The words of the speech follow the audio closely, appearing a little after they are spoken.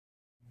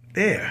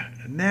There,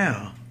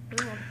 now.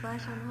 You had a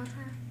flash on the whole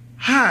time?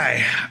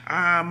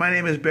 Hi, my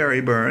name is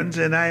Barry Burns,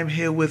 and I am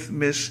here with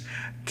Miss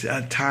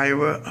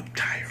Tiara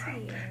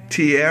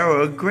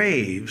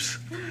Graves.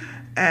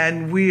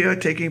 And we are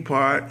taking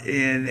part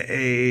in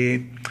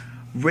a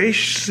racial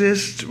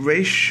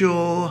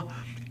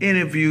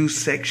interview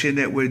section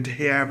that we're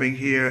having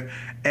here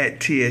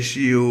at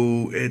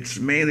TSU. It's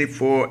mainly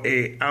for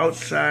a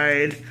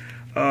outside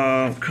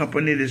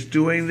company that's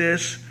doing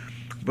this,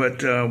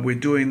 but we're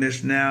doing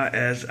this now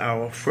as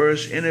our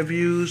first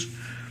interviews.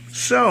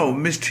 So,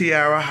 Miss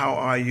Tiara, how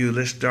are you?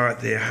 Let's start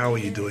there. How are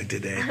you doing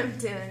today? I'm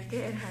doing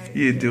good. How are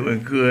you? You're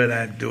doing good.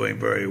 I'm doing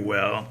very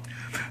well.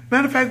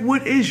 Matter of fact,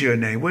 what is your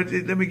name?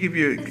 Let me give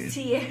you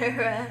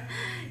Tiara.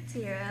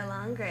 Tiara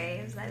Alon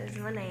Graves. That is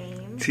my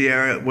name.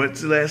 Tiara,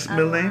 what's the last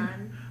middle name?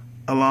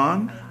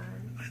 Alon? Alon.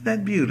 Isn't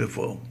that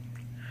beautiful?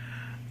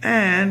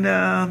 And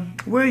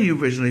where are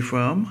you originally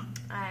from?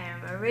 I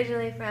am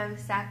originally from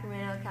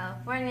Sacramento,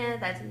 California.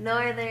 That's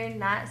northern,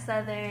 not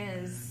southern.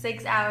 It's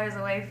 6 hours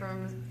away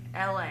from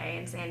LA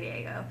and San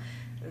Diego.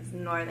 It's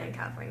northern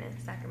California,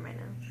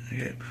 Sacramento.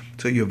 Okay.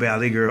 So you're a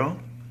Valley girl?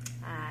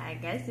 I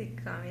guess you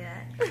could call me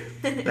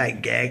that.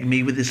 Like gag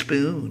me with a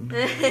spoon.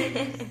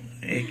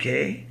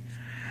 Okay.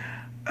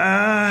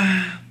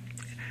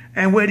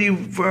 And where do you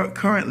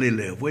currently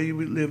live? Where do you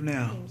live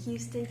now? In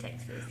Houston,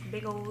 Texas.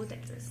 Big old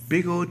Texas.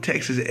 Big old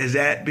Texas. Is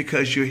that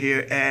because you're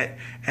here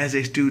as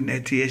a student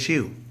at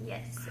TSU?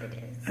 Yes, it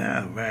is.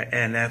 All right.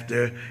 And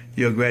after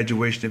your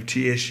graduation of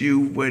TSU,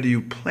 where do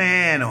you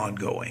plan on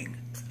going?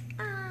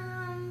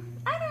 I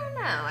don't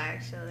know,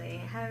 actually.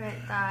 I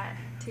haven't thought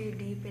too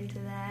deep into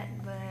that,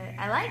 but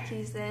I like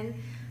Houston,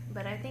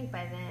 but I think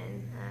by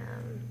then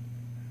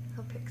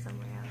I'll pick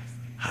somewhere else.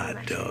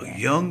 Hot dog,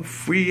 young,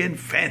 free, and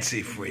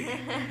fancy free.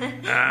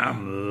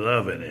 I'm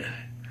loving it.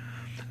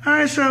 All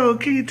right, so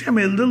can you tell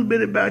me a little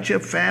bit about your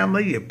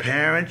family, your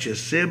parents, your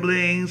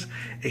siblings,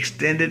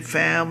 extended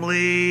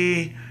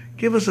family?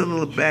 Give us a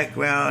little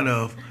background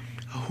of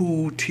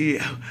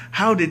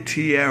how did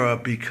Tiara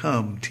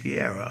become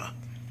Tiara?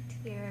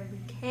 Tiara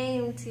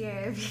became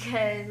Tiara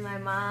because my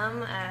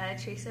mom,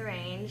 Teresa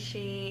Rain,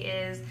 she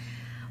is...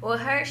 Well,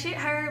 her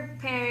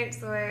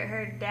parents were,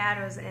 her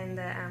dad was in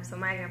the, so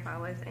my grandpa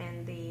was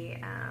in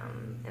the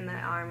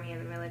army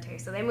and the military,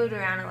 so they moved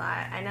around a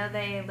lot. I know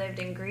they lived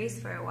in Greece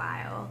for a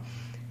while,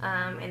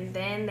 and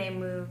then they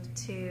moved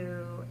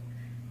to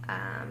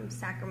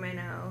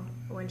Sacramento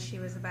when she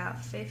was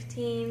about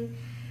 15,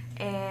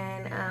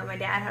 and my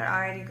dad had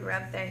already grew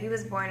up there. He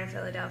was born in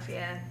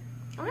Philadelphia.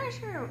 I'm not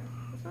sure.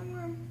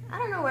 I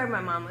don't know where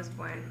my mom was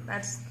born.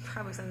 That's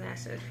probably something I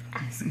should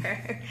ask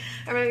her.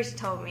 Or maybe she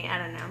told me. I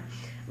don't know.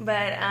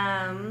 But,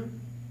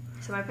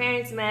 so my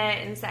parents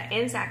met in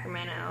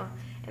Sacramento,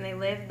 and they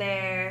lived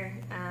there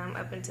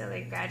up until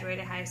they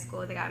graduated high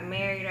school. They got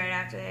married right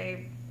after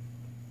they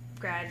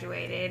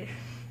graduated.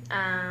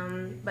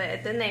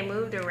 But then they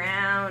moved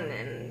around,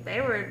 and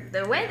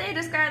the way they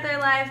described their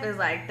life is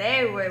like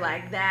they were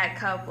like that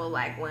couple,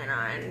 like went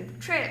on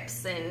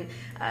trips and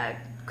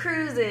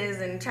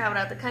cruises and traveled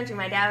out the country.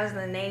 My dad was in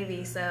the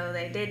Navy, so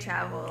they did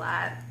travel a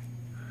lot.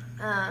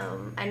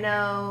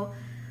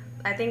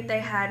 I think they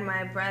had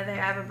my brother. I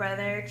have a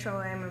brother,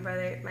 Troy.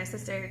 My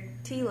sister,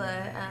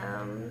 Tila.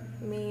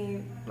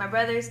 My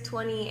brother's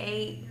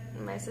 28.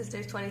 My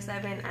sister's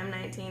 27. I'm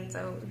 19,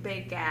 so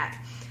big gap.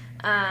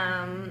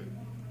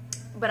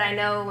 But I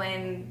know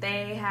when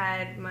they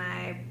had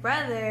my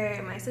brother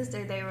and my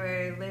sister, they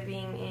were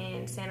living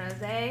in San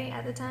Jose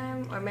at the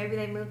time, or maybe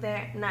they moved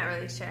there. I'm not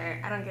really sure.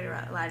 I don't get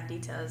a lot of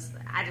details.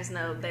 I just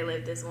know they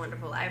lived this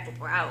wonderful life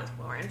before I was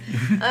born.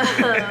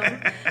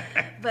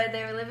 But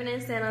they were living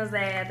in San Jose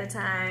at the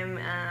time,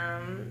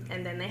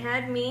 and then they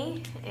had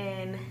me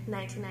in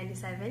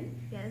 1997.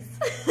 Yes.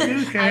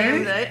 Okay. I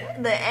am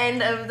the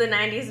end of the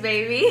 90s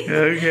baby.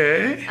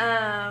 Okay.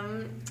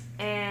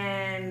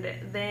 And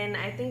then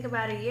I think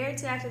about a year or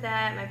two after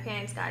that, my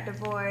parents got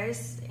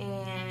divorced,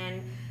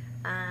 and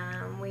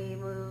we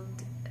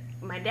moved.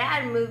 My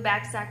dad moved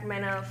back to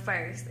Sacramento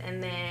first,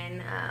 and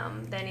then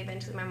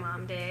eventually my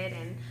mom did,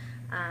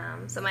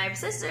 and so my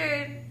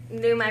sister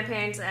knew my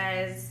parents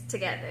as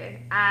together.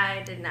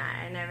 I did not.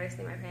 I never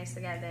seen my parents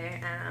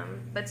together.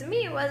 But to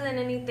me, it wasn't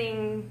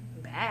anything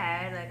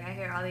bad. Like, I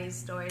hear all these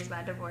stories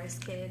about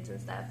divorced kids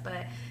and stuff,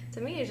 but to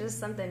me, it's just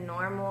something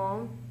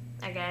normal,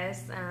 I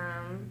guess.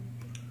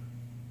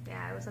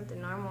 Yeah, it was something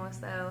normal,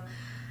 so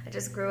I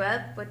just grew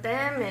up with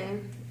them.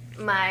 And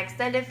my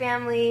extended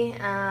family,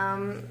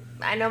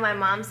 I know my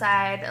mom's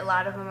side, a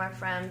lot of them are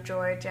from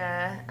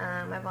Georgia.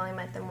 I've only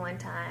met them one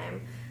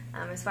time.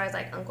 As far as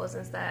like uncles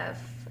and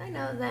stuff, I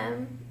know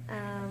them.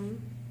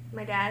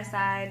 My dad's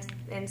side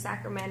in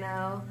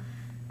Sacramento,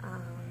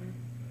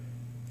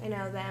 I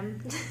know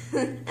them.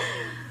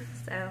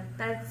 So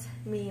that's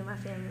me and my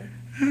family.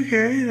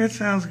 Okay, that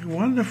sounds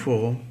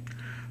wonderful.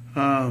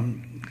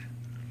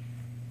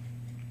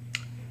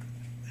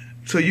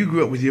 So you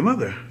grew up with your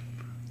mother?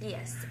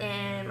 Yes,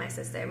 and my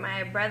sister.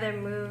 My brother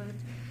moved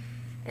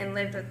and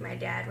lived with my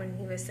dad when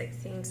he was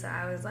 16, so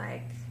I was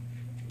like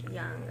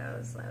young. I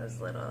was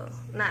little,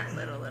 not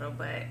little,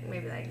 but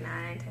maybe like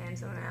 9, 10,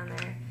 somewhere around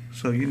there.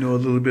 So you know a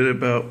little bit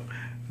about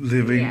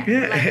living.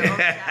 Yeah. Like an old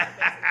job,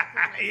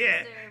 basically.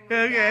 Yeah.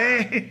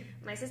 Okay.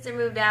 My sister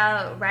moved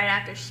out right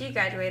after she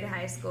graduated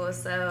high school,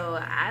 so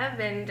I've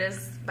been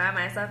just by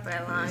myself for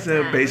a long time.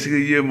 So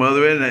basically, your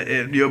mother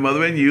and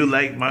you,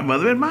 like my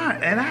mother and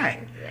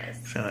I. Yes.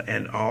 So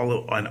and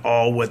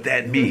all what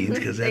that means,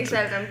 because that's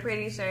except I'm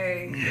pretty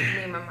sure me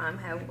and my mom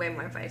have way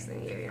more fights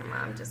than you and your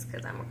mom, just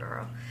because I'm a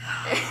girl.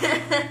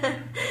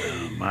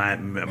 My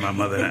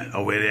mother and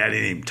I, I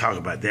didn't even talk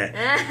about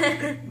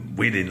that.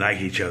 We didn't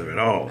like each other at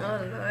all.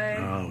 Oh Lord.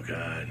 Oh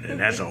God, and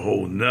that's a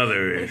whole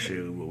nother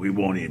issue. We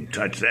won't even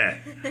touch that.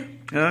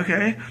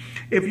 Okay,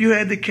 if you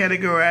had to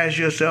categorize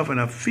yourself in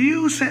a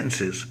few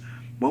sentences,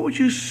 what would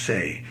you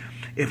say?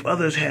 If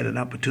others had an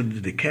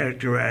opportunity to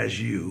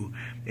characterize you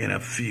in a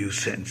few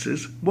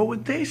sentences, what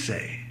would they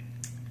say?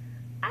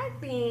 I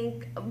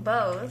think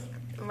both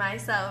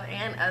myself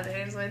and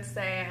others would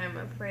say I'm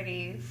a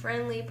pretty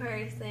friendly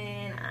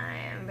person. I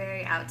am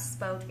very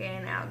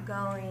outspoken,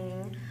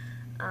 outgoing,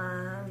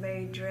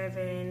 very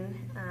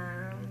driven,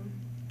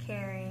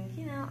 caring,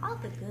 all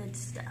the good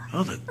stuff.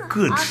 All the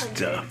good all stuff.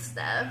 The good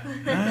stuff.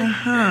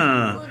 Uh-huh.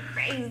 A little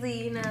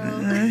crazy,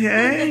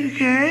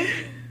 Okay.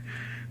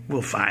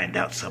 We'll find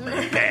out some of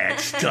the bad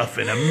stuff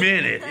in a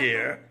minute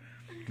here.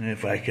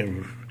 If I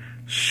can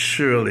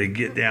surely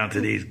get down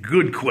to these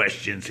good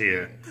questions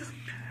here.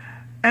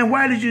 And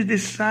why did you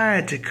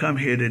decide to come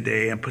here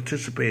today and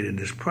participate in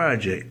this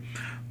project?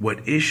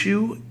 What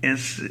issue,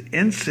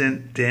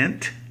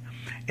 incident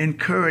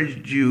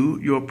encouraged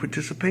your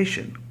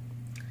participation?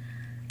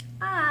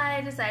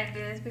 I decided to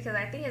do this because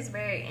I think it's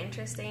very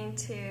interesting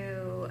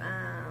to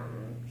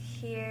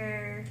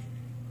hear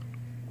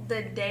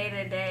the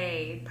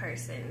day-to-day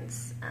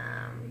person's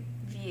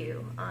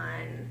view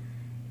on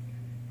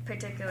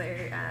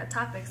particular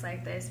topics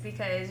like this,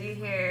 because you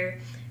hear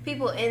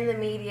people in the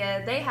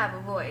media, they have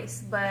a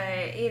voice,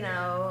 but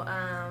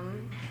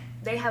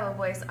they have a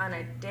voice on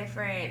a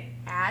different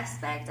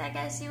aspect, I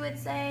guess you would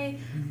say,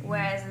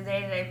 whereas the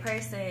day-to-day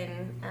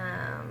person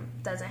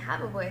doesn't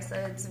have a voice, so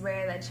it's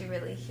rare that you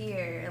really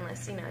hear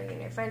unless you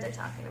and your friends are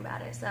talking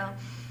about it. So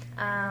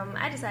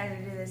I decided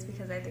to do this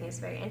because I think it's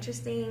very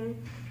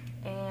interesting,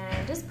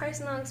 and just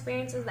personal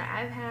experiences that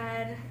I've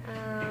had.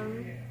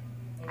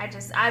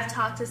 I've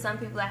talked to some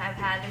people that have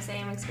had the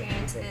same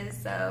experiences,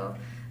 so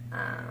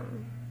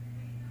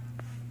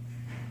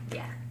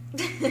yeah.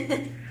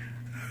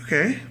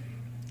 Okay.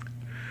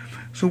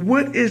 So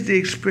what is the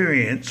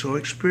experience or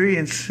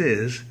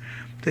experiences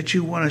that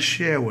you want to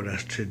share with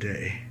us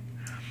today?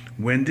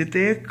 When did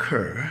they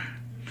occur?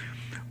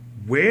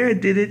 Where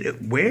did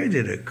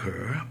it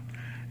occur?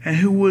 And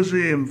who was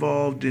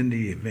involved in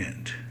the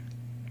event?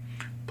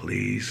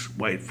 Police,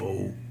 white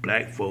folk,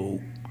 black folk,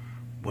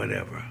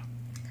 whatever.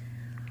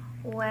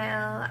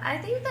 Well, I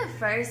think the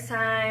first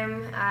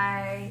time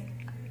I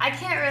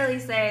can't really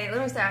say, let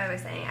me start by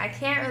saying, I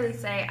can't really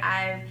say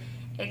I've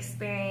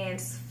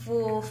experienced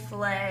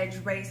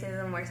full-fledged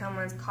racism where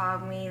someone's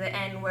called me the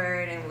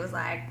N-word and was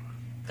like,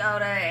 go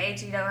to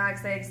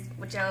HE6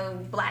 with your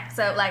black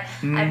soap. Like,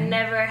 I've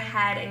never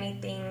had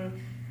anything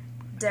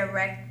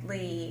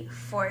directly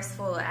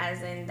forceful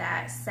as in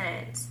that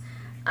sense.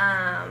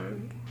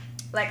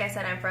 Like I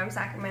said, I'm from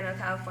Sacramento,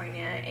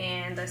 California,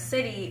 and the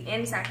city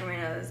in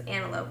Sacramento is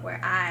Antelope, where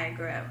I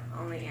grew up,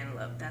 only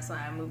Antelope. That's why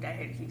I moved out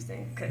here to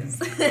Houston,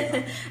 because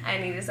I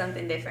needed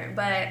something different.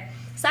 But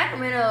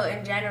Sacramento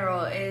in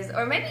general is,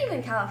 or maybe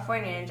even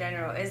California in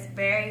general, is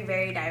very,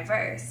 very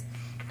diverse.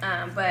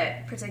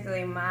 But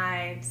particularly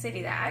my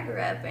city that I grew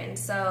up in.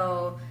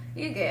 So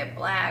you get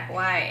black,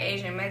 white,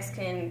 Asian,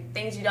 Mexican,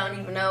 things you don't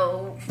even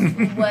know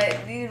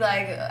what you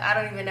like. I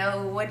don't even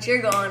know what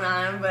you're going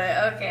on,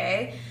 but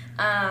okay.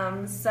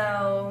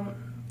 So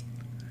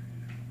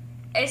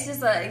it's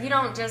just you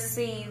don't just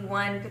see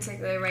one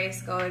particular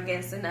race go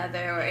against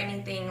another or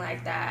anything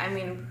like that. I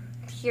mean,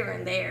 here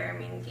and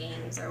there,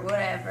 games or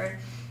whatever,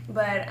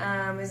 but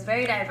it's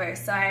very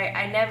diverse. So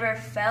I never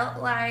felt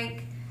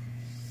like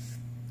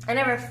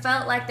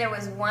there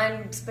was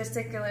one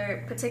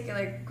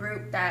particular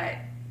group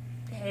that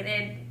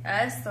hated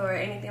us or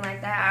anything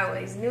like that. I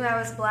always knew I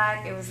was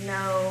black. There was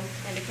no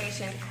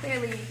indication.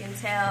 Clearly, you can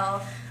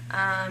tell.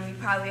 You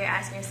probably are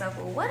asking yourself,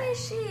 well, what is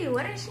she?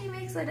 What is she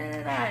mixed with? No,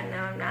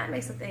 I'm not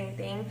mixed with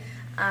anything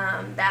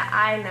that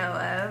I know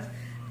of.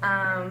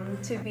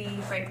 To be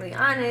frankly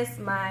honest,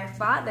 my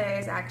father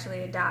is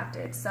actually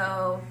adopted,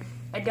 so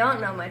I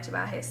don't know much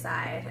about his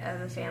side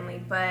of the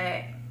family,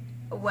 but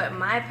what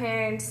my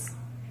parents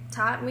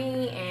taught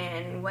me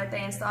and what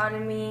they installed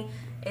in me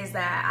is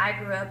that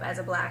I grew up as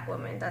a black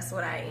woman. That's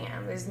what I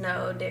am. There's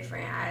no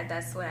different.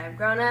 That's what I've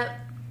grown up.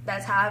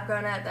 That's how I've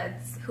grown up.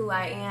 That's who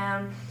I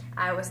am.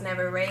 I was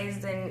never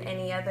raised in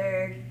any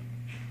other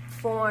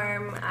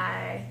form.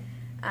 I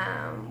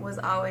was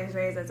always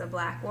raised as a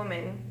black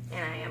woman,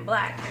 and I am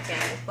black. My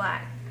family's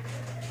black.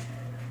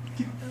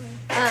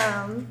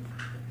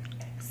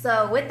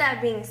 So with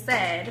that being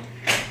said,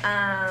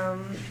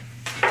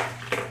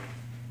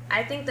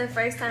 I think the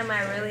first time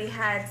I really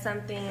had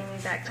something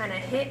that kind of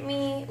hit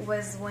me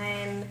was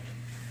when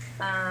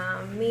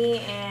me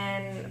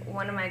and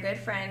one of my good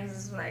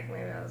friends, like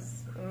maybe I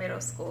was middle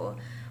school,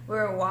 we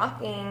were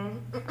walking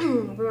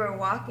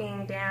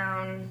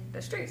down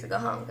the street to go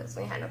home because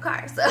we had no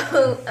car.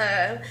 So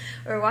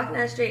we were walking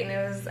down the street, and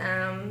it was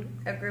a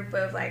group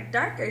of like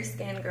darker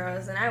skinned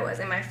girls than I was,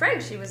 and my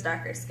friend, she was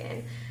darker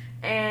skinned,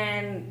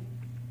 and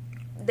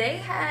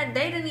they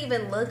didn't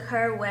even look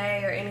her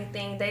way or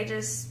anything. They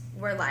just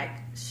were like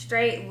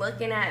straight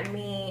looking at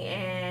me,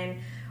 and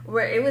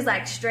it was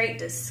like straight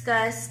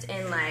disgust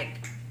and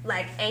like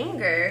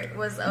anger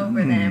was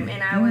over them,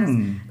 and I was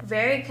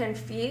very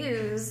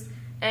confused.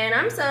 And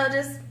I'm so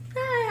just,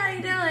 hey, how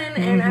you doing?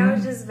 And I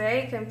was just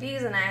very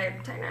confused, and I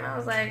turned around and I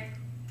was like,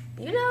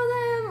 you know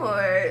them,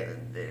 or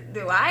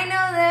do I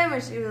know them?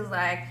 And she was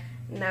like,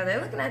 no,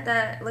 they're looking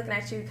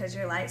at you because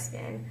you're light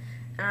skinned.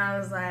 And I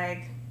was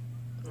like,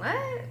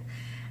 what?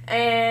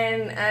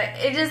 And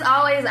I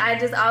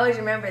just always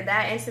remember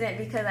that incident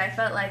because I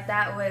felt like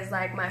that was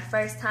like my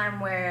first time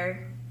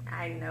where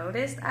I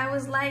noticed I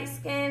was light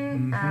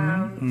skinned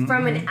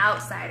from an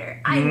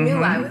outsider. I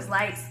knew I was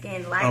light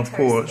skinned, like of her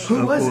course. skin.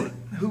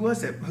 Who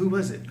was it? Who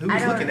was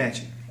looking at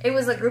you? It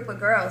was a group of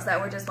girls that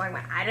were just walking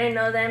by. I didn't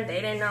know them. They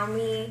didn't know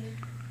me.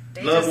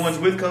 Loved ones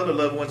with color,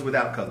 loved ones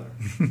without color.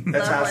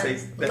 That's how I say.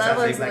 That's how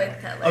I say black.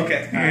 With color.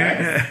 Okay.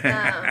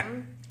 All right.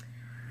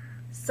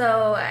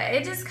 So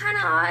it just kind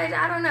of,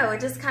 I don't know,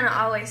 it just kind of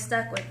always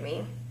stuck with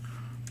me.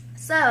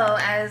 So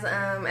as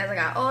I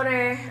got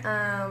older,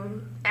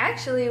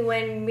 actually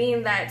when me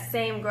and that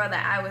same girl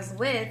that I was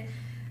with,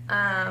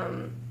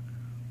 as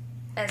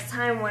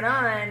time went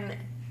on,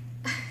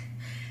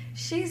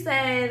 she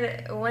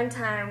said one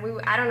time,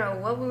 I don't know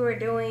what we were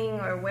doing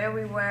or where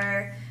we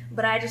were,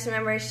 but I just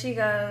remember she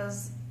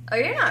goes, oh,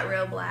 you're not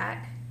real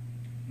black.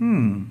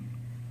 And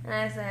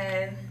I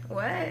said,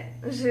 what?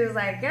 And she was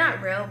like, you're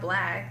not real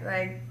black.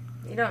 Like,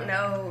 you don't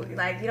know,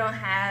 like, you don't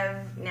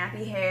have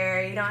nappy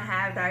hair, you don't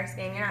have dark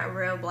skin, you're not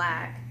real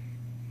black.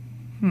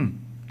 Can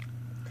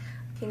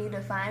you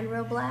define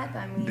real black?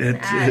 I mean,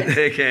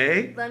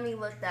 okay. Let me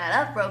look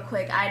that up real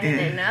quick. I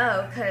didn't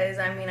know, because,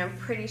 I mean, I'm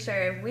pretty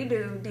sure if we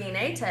do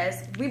DNA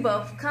tests, we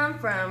both come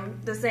from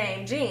the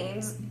same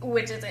genes,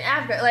 which is in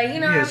Africa. Like,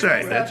 you know That's what I'm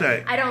right, saying? that's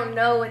right. I don't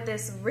know what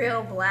this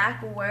real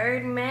black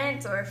word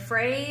meant or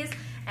phrase,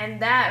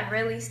 and that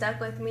really stuck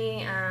with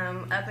me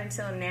up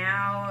until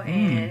now.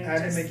 And how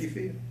did it make you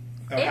feel?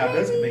 Or how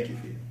does it make you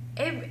feel?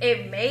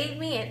 It made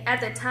me, at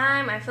the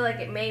time, I feel like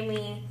it made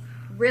me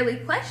really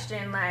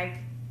question, like,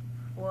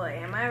 well,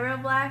 am I real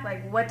black?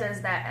 Like, what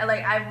does that,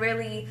 like, I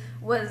really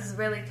was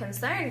really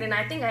concerned, and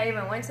I think I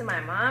even went to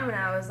my mom, and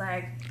I was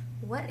like,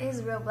 what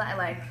is real black?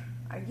 Like,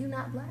 are you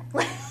not black?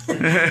 You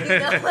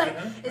know, like,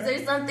 is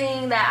there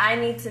something that I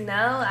need to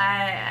know?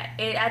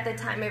 At the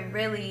time, it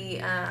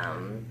really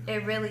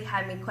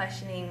had me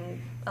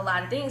questioning a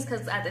lot of things,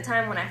 because at the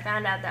time when I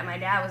found out that my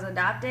dad was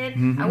adopted,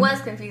 I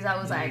was confused. I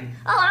was like,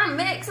 oh, I'm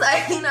mixed.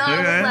 Like, you know, I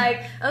was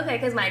like, okay,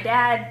 because my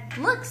dad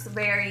looks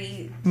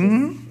very,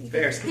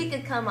 he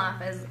could come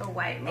off as a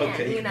white man,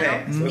 you know,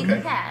 he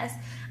could pass.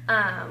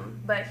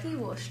 But he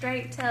will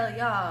straight tell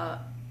y'all,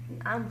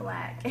 I'm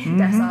black, and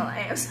that's all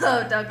I am,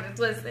 so don't get it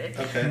twisted.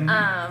 Okay.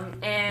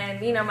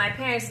 And, you know, my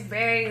parents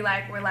were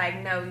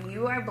like, no,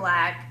 you are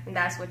black, and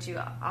that's what you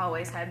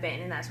always have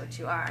been, and that's what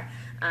you are.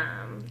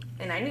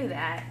 And I knew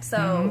that.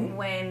 So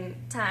when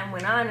time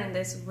went on and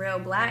this real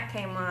black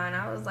came on,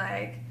 I was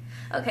like,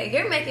 okay,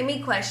 you're making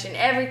me question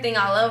everything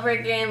all over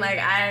again. Like,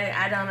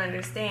 I don't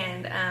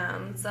understand.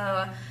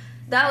 So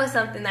that was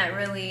something that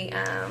really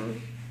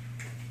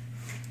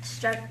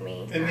struck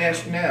me. Let me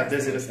ask you now,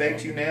 does it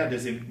affect you now?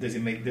 Did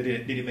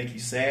it make you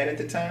sad at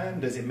the time?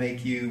 Does it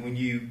make you, when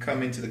you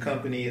come into the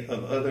company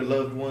of other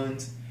loved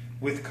ones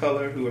with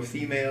color who are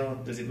female,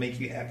 does it make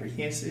you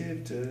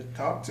apprehensive to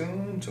talk to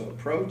them, to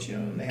approach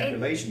them, to have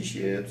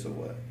relationships, or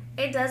what?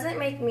 It doesn't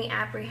make me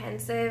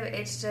apprehensive.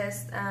 It's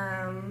just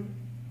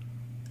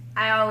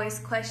I always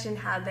question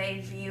how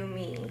they view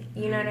me.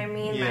 You know what I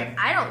mean? Yeah. Like,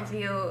 I don't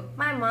view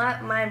my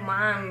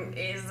mom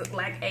is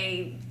like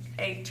a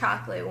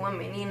chocolate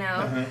woman, you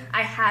know.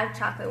 I have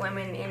chocolate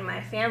women in my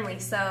family,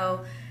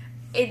 so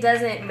it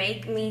doesn't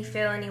make me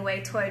feel any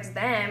way towards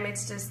them.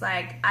 It's just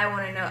like, I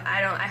want to know,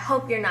 I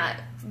hope you're not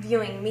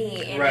viewing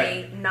me in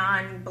a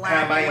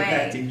non-black way. How am I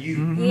impacting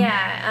you?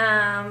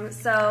 Yeah.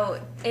 So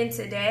in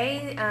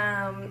today,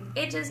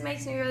 it just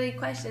makes me really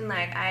question,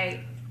 like, I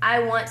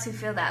want to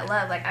feel that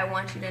love. Like, I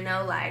want you to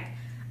know, like,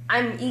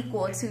 I'm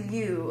equal to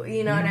you.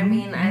 You know what I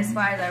mean? As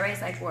far as our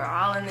race, like, we're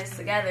all in this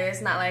together.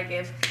 It's not like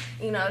if,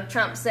 you know,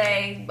 Trump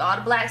say all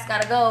the blacks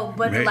gotta go,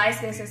 but the light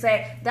skins can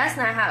say that's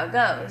not how it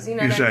goes. You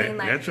know what I mean?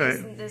 Like, that's right.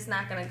 It's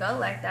not gonna go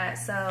like that.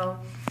 So,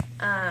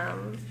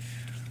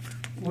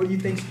 what do you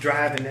think's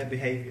driving that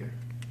behavior?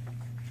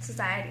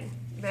 Society,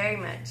 very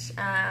much.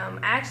 I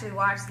actually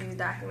watched these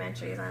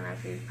documentaries. I don't know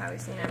if you've probably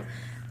seen them.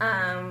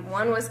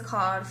 One was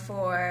called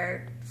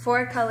for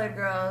colored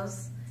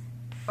girls,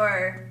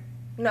 or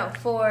No,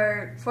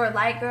 for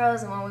light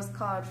girls, and one was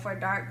called For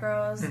Dark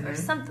Girls, or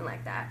something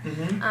like that.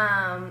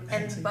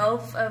 And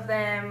both of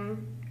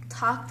them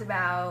talked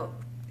about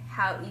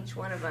how each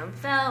one of them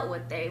felt,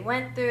 what they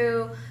went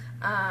through,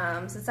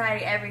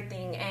 society,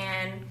 everything.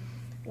 And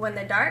when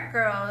the dark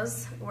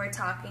girls were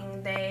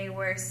talking, they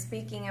were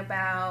speaking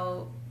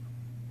about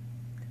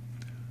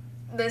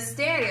the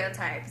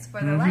stereotypes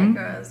for the light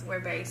girls. We're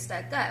very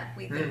stuck up.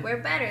 We think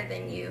we're better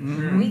than you.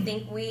 We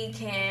think we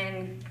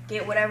can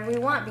get whatever we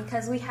want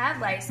because we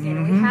have light skin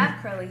and we have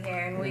curly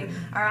hair and we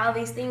are all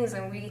these things,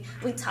 and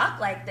we talk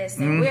like this,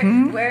 and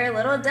we're a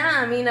little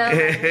dumb, you know,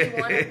 like we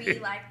want to be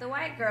like the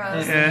white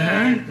girls.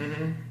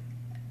 And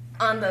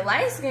on the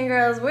light skin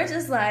girls, we're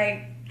just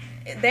like,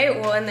 in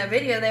the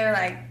video they were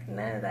like,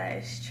 none of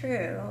that is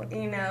true,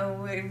 you know,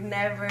 we've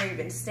never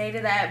even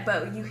stated that,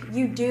 but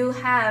you do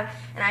have,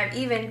 and I've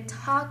even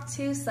talked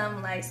to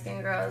some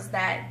light-skinned girls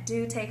that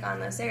do take on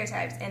those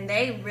stereotypes, and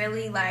they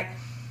really, like,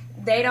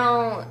 they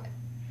don't,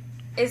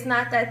 it's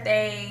not that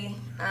they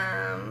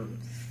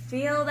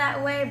feel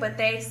that way, but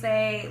they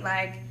say,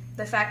 like,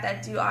 the fact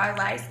that you are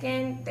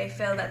light-skinned, they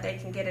feel that they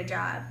can get a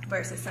job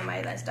versus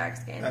somebody that's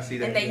dark-skinned. I see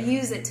that, and they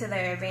use it to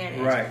their advantage.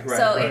 Right,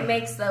 so it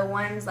makes the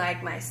ones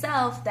like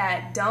myself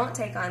that don't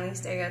take on these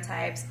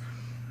stereotypes,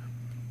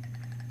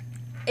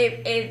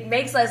 it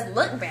makes us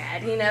look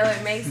bad, you know?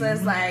 It makes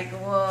us like,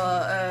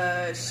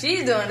 well,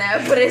 she's doing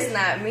that, but it's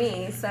not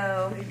me,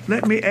 so...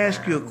 Let me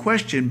ask you a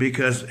question,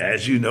 because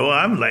as you know,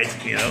 I'm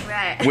light-skinned.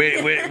 Right.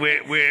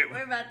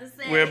 We're about the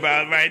same. We're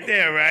about right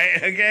there,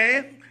 right?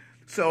 Okay?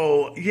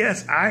 So,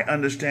 yes, I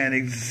understand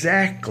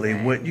exactly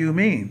what you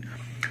mean.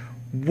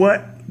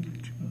 When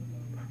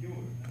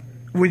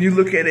you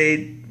look at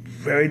a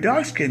very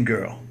dark-skinned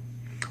girl,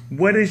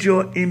 what is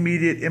your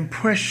immediate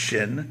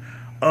impression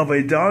of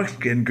a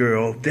dark-skinned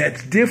girl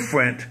that's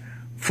different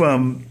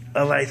from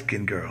a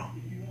light-skinned girl?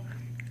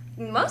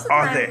 Most of the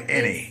time,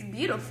 it's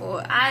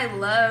beautiful. I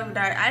love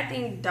dark. I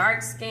think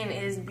dark skin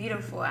is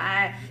beautiful.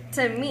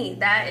 To me,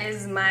 that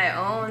is my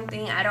own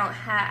thing. I don't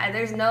have.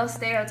 There's no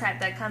stereotype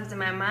that comes to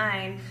my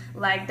mind.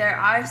 Like there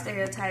are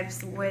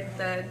stereotypes with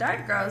the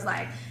dark girls,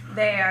 like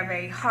they are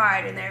very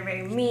hard and they're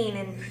very mean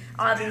and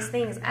all these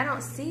things. I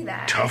don't see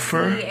that.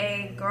 Tougher. I see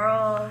a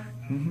girl.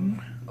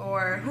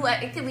 Or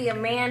it could be a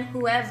man,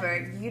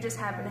 whoever. You just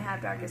happen to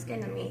have darker skin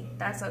than me.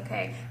 That's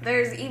okay.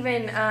 There's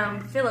even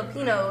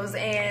Filipinos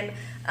and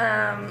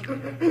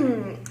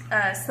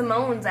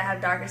Samoans that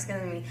have darker skin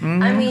than me.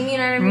 I mean, you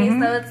know what I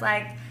mean? So it's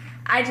like,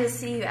 I just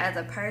see you as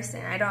a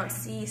person. I don't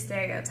see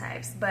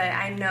stereotypes, but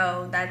I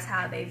know that's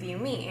how they view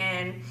me.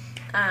 And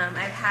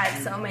I've had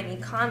so many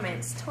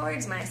comments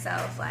towards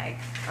myself, like,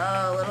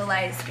 oh, little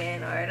light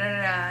skin, or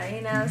da-da-da,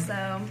 you know,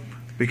 so...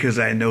 Because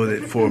I know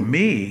that for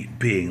me,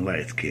 being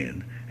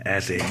light-skinned,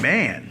 as a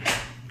man,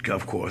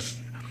 of course,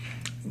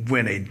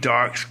 when a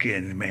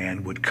dark-skinned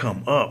man would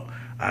come up,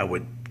 I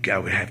would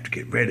have to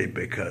get ready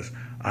because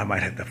I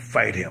might have to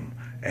fight him,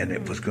 and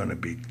it was going to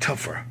be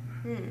tougher.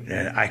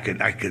 And I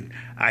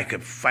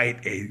could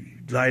fight a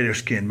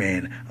lighter-skinned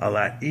man a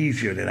lot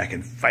easier than I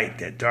can fight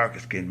that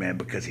darker-skinned man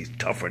because he's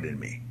tougher than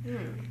me.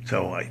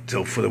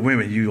 So for the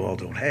women, you all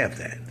don't have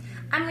that.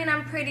 I mean,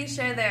 I'm pretty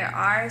sure there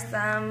are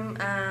some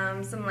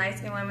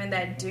light-skinned women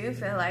that do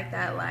feel like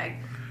that, like,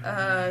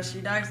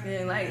 she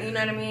dark-skinned, like, you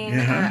know what I mean?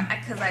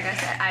 Because like I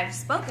said, I've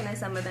spoken to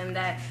some of them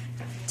that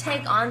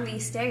take on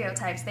these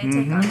stereotypes. They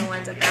take on the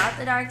ones about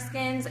the dark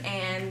skins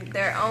and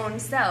their own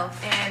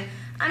self, and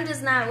I'm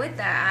just not with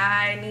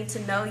that. I need to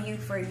know you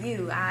for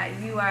you.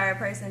 You are a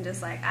person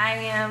just like I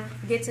am.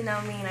 Get to know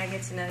me and I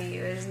get to know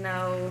you. There's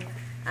no...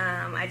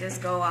 I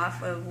just go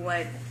off of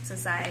what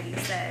society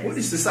says. What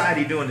is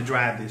society doing to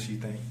drive this, you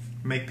think?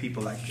 Make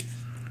people like this?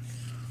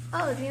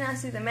 Oh, do you not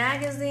see the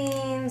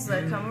magazines,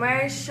 the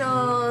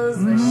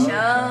commercials, the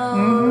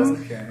shows?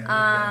 You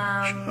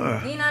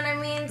know what I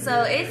mean?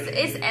 So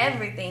it's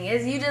everything.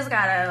 You just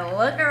gotta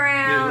look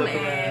around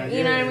and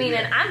you know what I mean?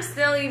 And I'm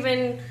still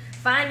even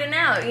finding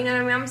out, you know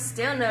what I mean? I'm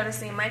still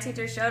noticing. My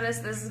teacher showed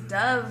us this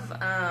Dove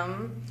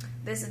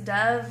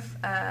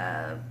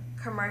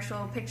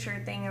commercial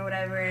picture thing or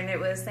whatever, and it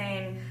was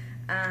saying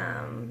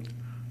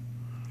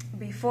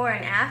before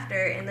and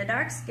after, and the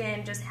dark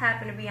skin just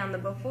happened to be on the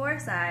before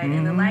side,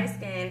 and the light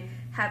skin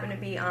happened to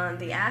be on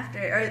the after,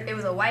 or it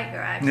was a white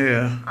girl actually,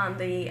 on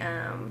the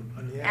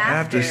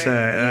after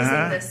side,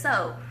 using the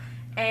soap.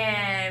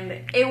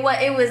 And it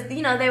was,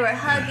 you know, they were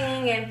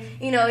hugging, and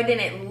you know, it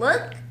didn't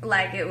look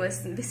like it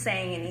was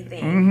saying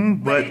anything,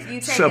 but if you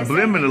take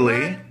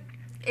subliminally.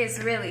 It's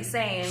really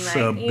saying, like,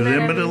 subliminally, you know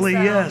what I mean? So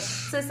yes.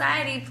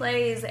 Society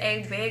plays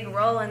a big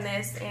role in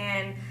this,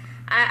 and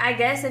I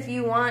guess if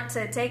you want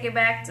to take it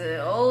back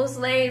to old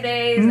slave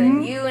days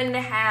and you in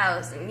the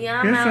house and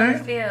I'm out in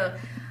the field,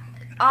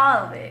 all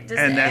of it. Just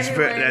and that's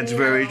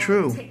very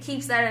true.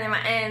 Keeps that in their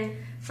mind. And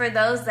for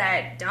those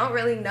that don't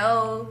really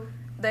know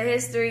the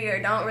history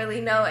or don't really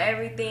know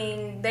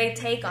everything, they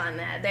take on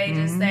that. They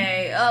just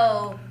say,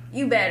 oh,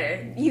 you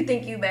better. You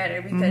think you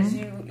better because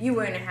you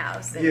were in the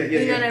house. And,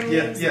 you know what I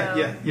mean?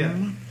 Yeah.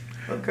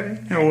 Okay.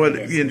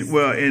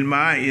 Well, in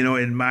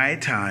my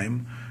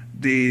time,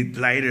 the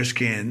lighter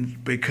skin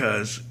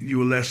because you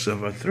were less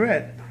of a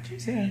threat.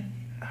 Yeah.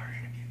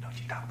 Don't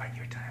you talk about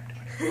your time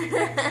doing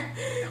it.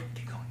 No,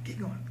 keep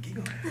going.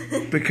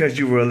 Because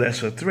you were a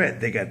lesser threat,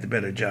 they got the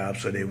better job,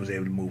 so they was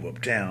able to move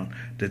uptown.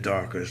 The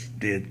darkers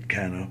did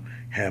kind of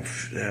have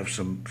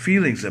some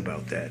feelings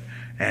about that,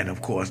 and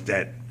of course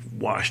that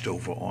washed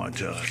over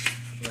onto us.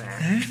 Wow.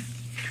 Huh?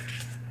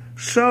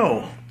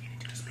 So, Get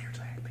into the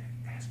spiritual aspect.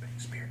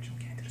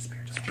 Get into the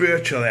spiritual.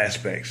 spiritual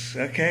aspects.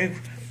 Okay,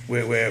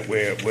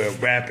 we're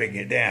wrapping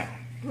it down.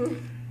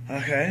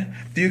 Okay,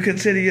 do you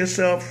consider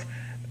yourself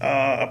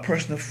a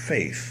person of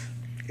faith?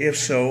 If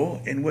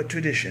so, in what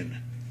tradition?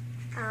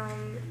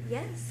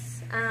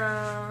 Yes.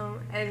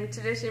 And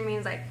tradition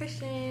means like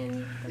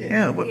Christian.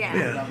 Yeah.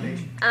 Yeah.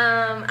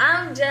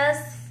 I'm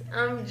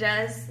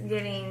just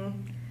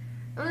getting.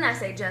 I'm not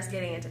say just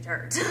getting into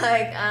church.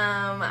 Like,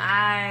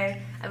 I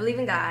believe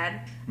in God.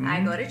 Mm-hmm. I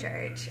go to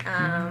church.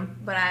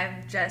 But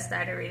I've just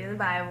started reading the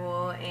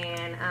Bible,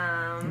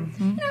 and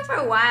you know, for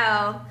a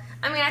while.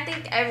 I mean, I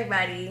think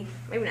everybody,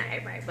 maybe not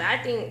everybody, but I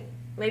think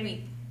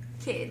maybe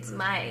kids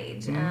my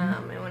age,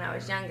 and when I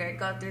was younger,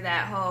 go through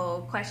that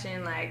whole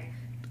question like,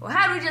 well,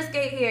 how did we just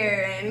get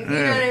here? And you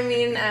know what I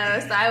mean?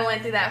 So I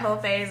went through that whole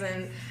phase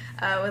and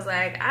was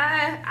like,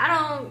 I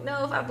don't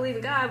know if I believe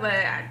in God, but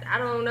I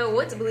don't know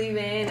what to believe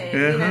in, and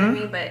you know what I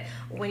mean? But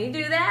when you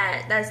do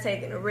that, that's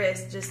taking a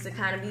risk just to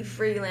kind of be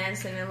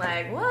freelancing and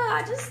like, well,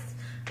 I just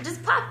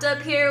popped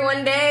up here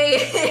one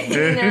day,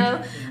 you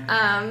know?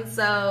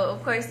 So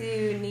of course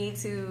you need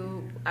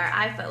to, or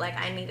I felt like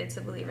I needed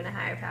to believe in a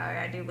higher power.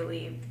 I do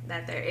believe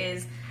that there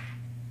is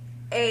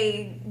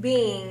a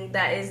being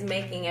that is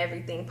making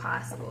everything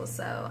possible.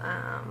 So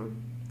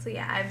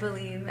yeah, I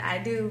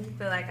do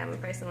feel like I'm a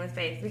person with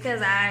faith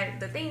because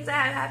the things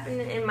that have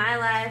happened in my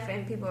life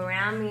and people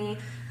around me,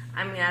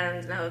 I mean, I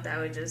don't know if that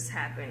would just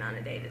happen on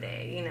a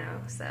day-to-day, you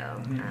know. So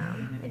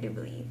I do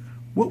believe.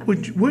 What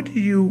would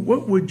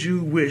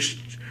you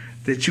wish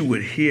that you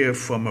would hear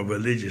from a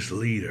religious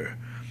leader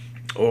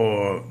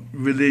or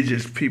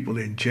religious people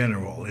in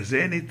general? Is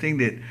there anything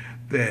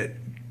that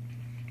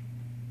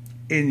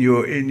in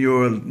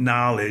your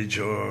knowledge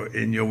or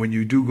in your when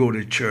you do go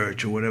to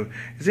church or whatever,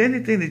 is there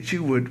anything that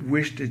you would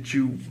wish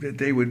that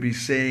they would be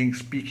saying,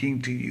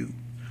 speaking to you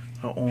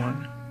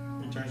on?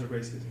 In terms of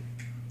racism.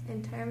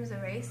 In terms of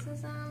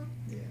racism?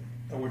 Yeah.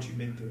 Or what you've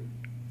been through.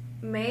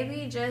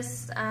 Maybe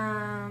just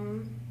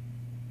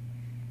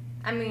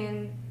I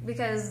mean,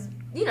 because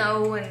you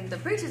know when the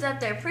preacher's up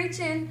there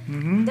preaching,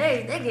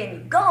 they getting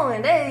you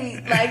going.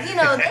 They like they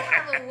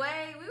have a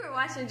way. We were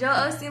watching Joel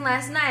Osteen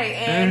last night,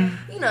 and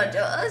Joel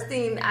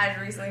Osteen, I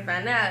recently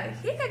found out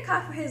he get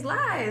caught for his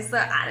lies. So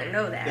I didn't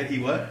know that. That he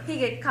what? He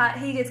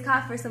gets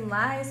caught for some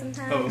lies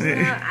sometimes. Oh.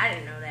 I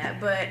didn't know that,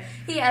 but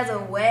he has a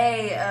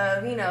way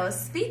of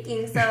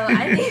speaking. So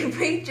I think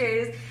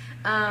preachers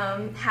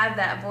have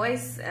that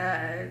voice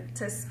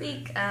to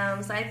speak.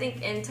 So I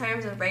think in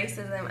terms of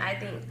racism, I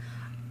think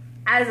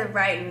as of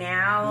right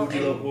now,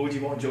 what would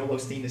you want Joel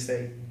Osteen to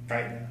say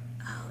right now?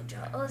 Oh,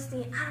 Joel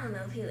Osteen, I don't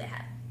know if he would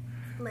have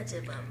much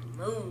of a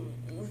move,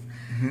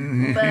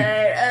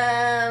 but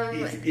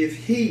if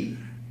he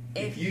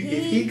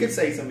could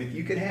say something, if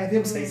you could have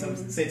him say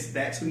something, since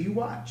that's who you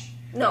watch.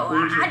 No,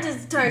 I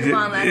just turned him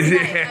on last night. He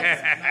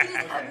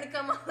just happened to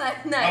come on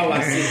last night. Oh,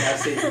 I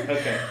see.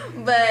 Okay.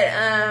 But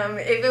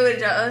if it was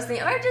Joel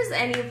Osteen or just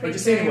any preacher, or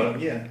just anyone,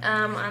 yeah.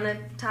 On the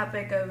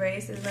topic of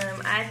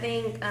racism, I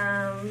think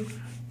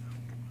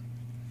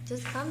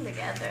just come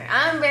together.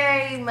 I'm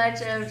very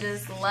much of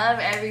just love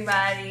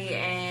everybody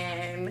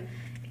and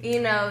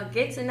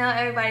get to know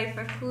everybody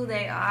for who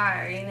they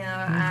are.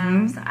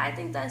 So I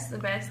think that's the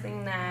best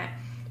thing that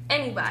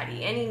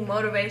anybody, any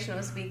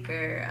motivational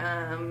speaker,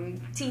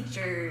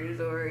 teachers,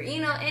 or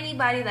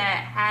anybody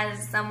that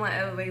has somewhat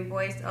of a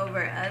voice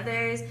over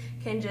others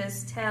can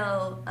just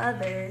tell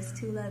others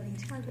to love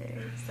each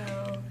other.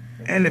 So.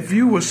 And if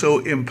you were so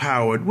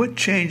empowered, what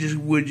changes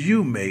would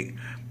you make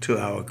to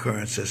our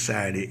current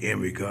society in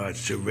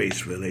regards to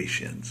race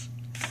relations?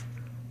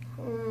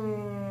 I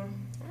don't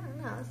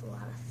know. That's a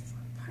lot of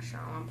pressure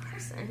on one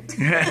person.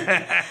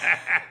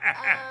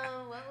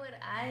 What would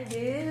I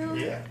do?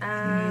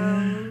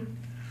 Yeah.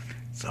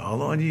 It's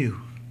all on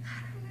you. I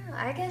don't know.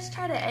 I guess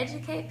try to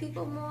educate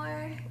people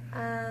more.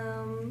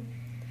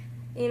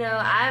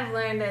 I've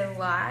learned a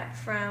lot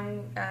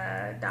from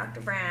Dr.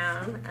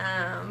 Brown.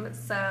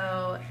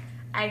 So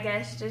I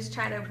guess just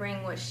try to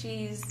bring what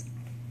she's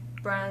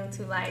brung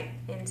to light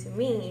into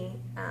me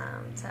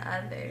to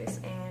others,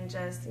 and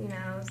just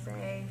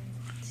say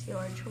it's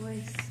your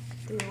choice.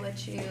 Do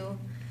what you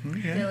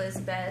feel is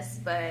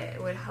best,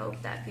 but would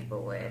hope that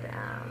people would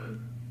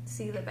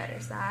see the better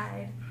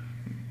side.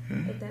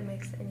 If that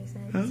makes any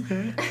sense.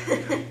 Okay.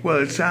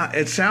 Well,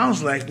 it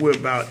sounds like we're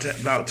about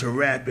to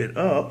wrap it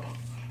up,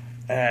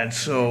 and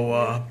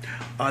so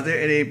are there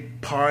any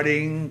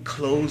parting,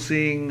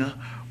 closing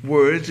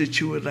words that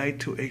you would like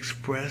to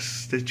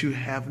express that you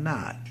have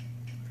not?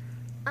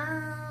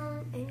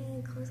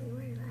 Any closing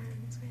words I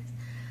haven't expressed?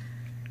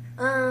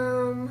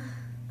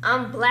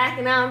 I'm black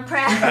and I'm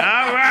proud.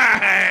 All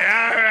right,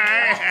 all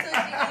right. That's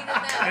what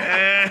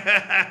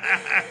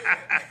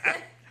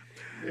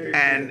you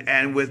need to know.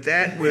 And with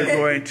that, we're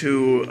going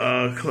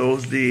to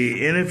close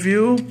the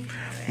interview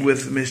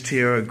with Miss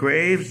Tiara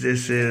Graves.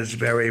 This is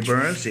Barry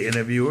Burns, the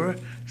interviewer,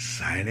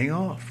 signing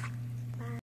off.